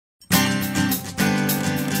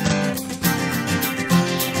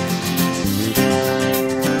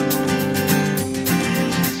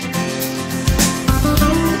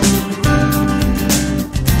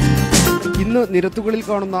നിരത്തുകളിൽ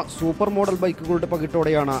കാണുന്ന super model ബൈക്കുകളുടെ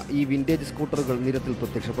പകിട്ടോടെയാണ് ഈ vintage സ്കൂട്ടറുകൾ നിരത്തിൽ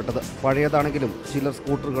പ്രത്യക്ഷപ്പെട്ടത്. പഴയതാണെങ്കിലും ചിലർ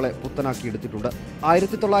സ്കൂട്ടറുകളെ പുത്തനാക്കിയെടുത്തിട്ടുണ്ട്.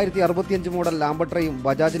 1965 മോഡൽ ലാംബട്രയും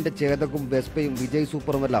ബജാജിന്റെ ചേതകും വെസ്പയും വിജയ്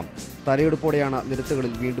സൂപ്പറുമെല്ലാം തലയെടുപ്പോടെയാണ്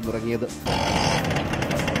നിരത്തുകളിൽ വീണ്ടും ഇറങ്ങിയത്.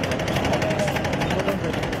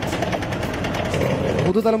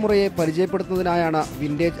 പുതുതലമുറയെ പരിചയപ്പെടുത്തുന്നതിനായാണ്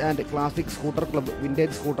vintage and classic scooter club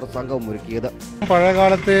vintage scooter സംഘം ഒരുക്കിയത്.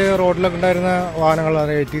 പഴയകാലത്ത് റോഡിലൊക്കെ ഉണ്ടായിരുന്ന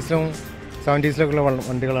വാഹനങ്ങളാണ് 80s-ലും 70s-ലൊക്കെയുള്ള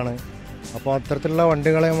വണ്ടികളാണ്. അപ്പോൾ അത്തരത്തിലുള്ള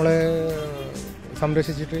വണ്ടികളെ നമ്മൾ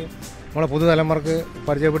സംരക്ഷിച്ചിട്ട് നമ്മളെ പുതുതലമുറക്ക്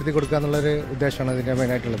പരിചയപ്പെടുത്തി കൊടുക്കുക എന്നുള്ളൊരു ഉദ്ദേശമാണ് ഇതിൻ്റെ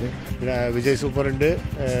മെയിനായിട്ടുള്ളത്. പിന്നെ വിജയ് സൂപ്പറുണ്ട്,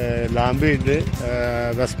 ലാംബി ഉണ്ട്,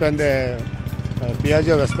 വെസ്പൻ്റെ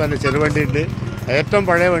പിയാജോ വെസ്പൻ്റെ ചെറുവണ്ടി ഉണ്ട്. ഏറ്റവും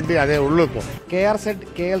പഴയ വണ്ടി അതേ ഉള്ളൂ. ഇപ്പോൾ KRZ,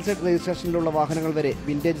 KLZ രജിസ്ട്രേഷനിലുള്ള വാഹനങ്ങൾ വരെ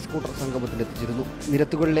വിന്റേജ് സ്കൂട്ടർ സംഗമത്തിലെത്തിച്ചിരുന്നു.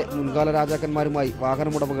 നിരത്തുകളിലെ മുൻകാല രാജാക്കന്മാരുമായി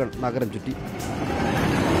വാഹനമുടമകൾ നഗരം ചുറ്റി.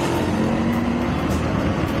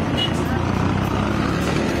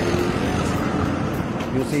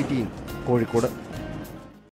 Vcsc കോഴിക്കോട്.